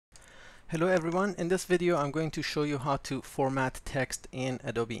Hello everyone, in this video I'm going to show you how to format text in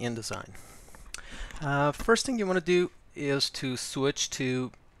Adobe InDesign. First thing you want to do is to switch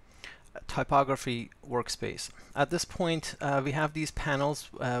to Typography workspace. At this point we have these panels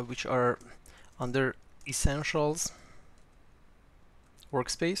which are under Essentials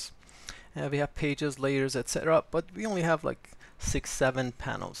workspace. We have pages, layers, etc. but we only have like 6-7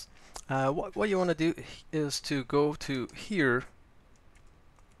 panels. What you want to do is to go to here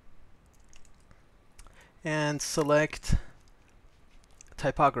and select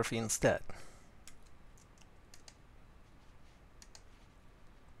typography instead.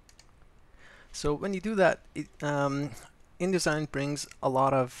 So when you do that, InDesign brings a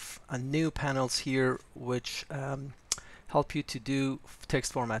lot of new panels here which help you to do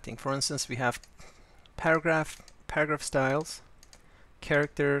text formatting. For instance, we have paragraph styles,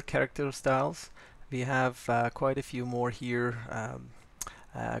 character styles. We have quite a few more here,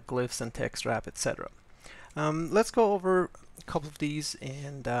 glyphs and text wrap, etc. Let's go over a couple of these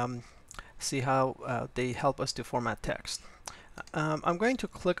and see how they help us to format text. I'm going to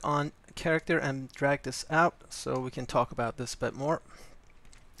click on character and drag this out so we can talk about this a bit more.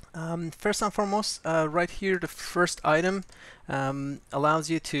 First and foremost, right here, the first item allows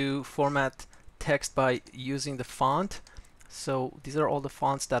you to format text by using the font. So these are all the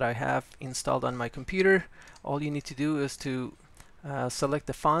fonts that I have installed on my computer. All you need to do is to select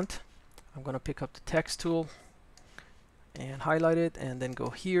the font. I'm going to pick up the text tool and highlight it, and then go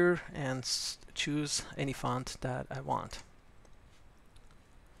here and choose any font that I want.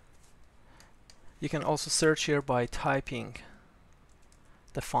 You can also search here by typing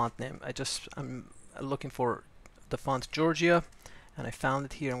the font name. I'm looking for the font Georgia, and I found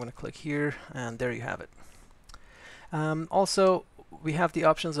it here. I'm going to click here, and there you have it. Also, we have the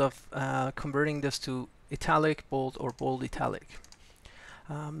options of converting this to italic, bold, or bold italic.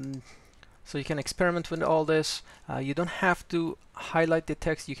 So you can experiment with all this. You don't have to highlight the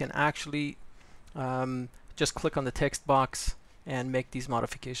text. You can actually just click on the text box and make these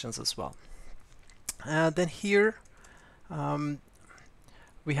modifications as well. Then here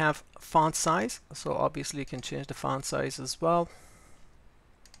we have font size. So obviously you can change the font size as well.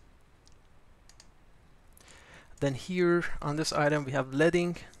 Then here on this item we have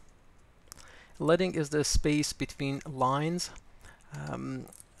leading. Leading is the space between lines.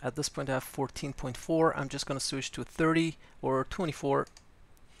 At this point I have 14.4. I'm just going to switch to 30 or 24.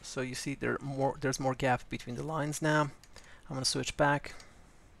 So you see there's more gap between the lines now. I'm going to switch back.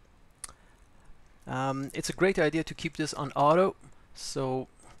 It's a great idea to keep this on auto. So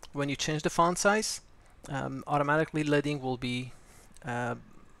when you change the font size, automatically leading will be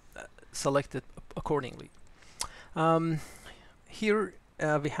selected accordingly. Here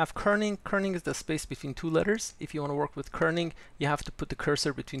we have kerning. Kerning is the space between two letters. If you want to work with kerning, you have to put the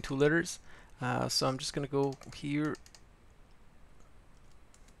cursor between two letters. So I'm just going to go here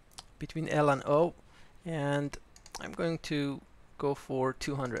between L and O, and I'm going to go for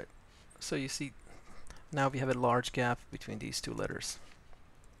 200. So you see now we have a large gap between these two letters.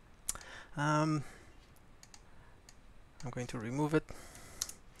 I'm going to remove it.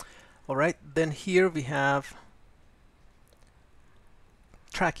 Alright, then here we have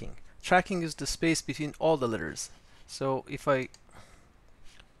tracking. Tracking is the space between all the letters. So if I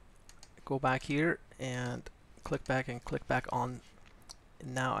go back here and click back on,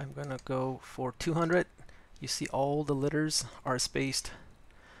 now I'm gonna go for 200. You see all the letters are spaced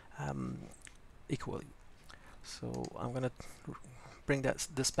equally. So I'm gonna bring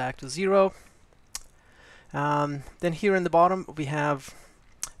this back to 0. Then here in the bottom we have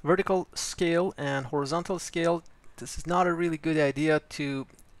vertical scale and horizontal scale. This is not a really good idea to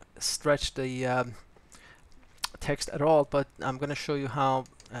stretch the text at all, but I'm going to show you how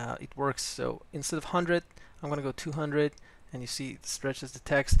it works. So instead of 100, I'm going to go 200, and you see it stretches the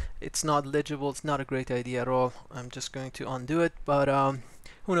text. It's not legible. It's not a great idea at all. I'm just going to undo it, but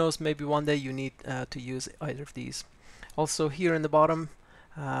who knows, maybe one day you need to use either of these. Also here in the bottom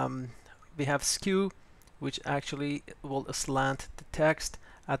we have skew, which actually will slant the text.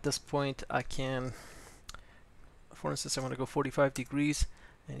 At this point I can, for instance, I'm going to go 45 degrees,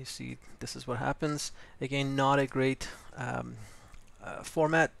 and you see this is what happens. Again, not a great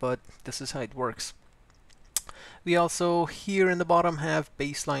format, but this is how it works. We also here in the bottom have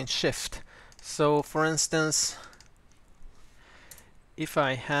baseline shift. So for instance, if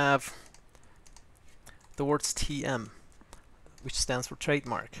I have the words TM, which stands for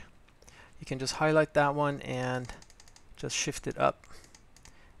trademark, you can just highlight that one and just shift it up,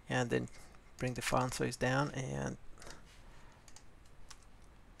 and then bring the font size down, and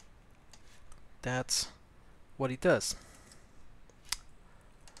that's what it does.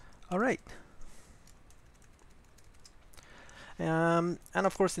 All right. And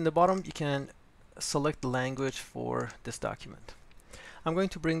of course, in the bottom, you can select the language for this document. I'm going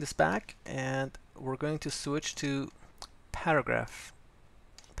to bring this back, and we're going to switch to Paragraph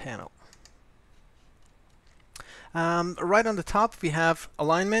panel. Right on the top, we have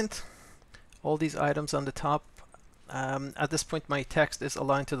alignment. All these items on the top. At this point, my text is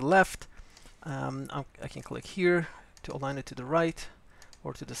aligned to the left. I can click here to align it to the right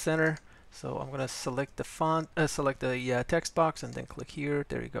or to the center. So I'm going to select the font, select the text box, and then click here.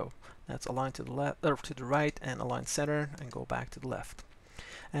 There you go. That's aligned to the left or to the right, and align center, and go back to the left.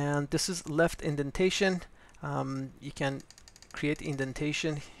 And this is left indentation. You can create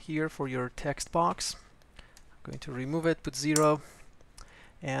indentation here for your text box. I'm going to remove it, put 0,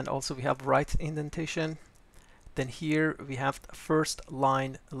 and also we have right indentation. Then here we have first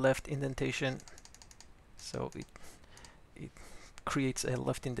line left indentation. So it creates a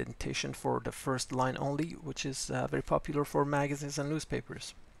left indentation for the first line only, which is very popular for magazines and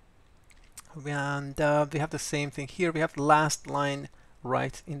newspapers. And we have the same thing here. We have last line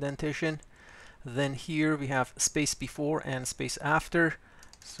right indentation. Then here we have space before and space after.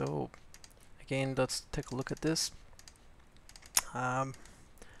 So again, let's take a look at this. I'm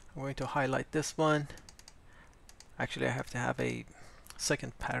going to highlight this one. Actually, I have to have a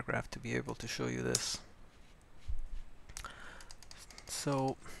second paragraph to be able to show you this.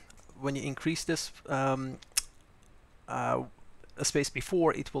 So when you increase this a space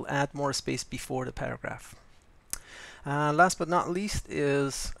before, it will add more space before the paragraph. Last but not least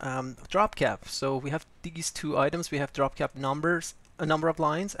is drop cap. So we have these two items. We have drop cap numbers, a number of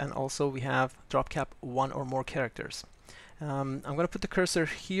lines, and also we have drop cap 1 or more characters. I'm going to put the cursor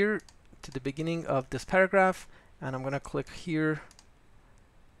here to the beginning of this paragraph, and I'm going to click here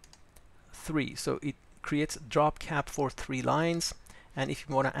 3. So it creates drop cap for 3 lines. And if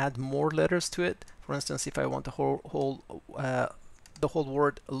you want to add more letters to it, for instance, if I want the whole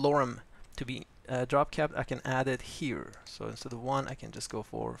word lorem to be drop capped, I can add it here. So instead of 1, I can just go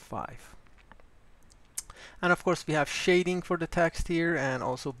for 5. And of course, we have shading for the text here, and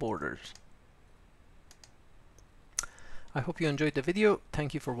also borders. I hope you enjoyed the video.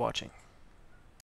 Thank you for watching.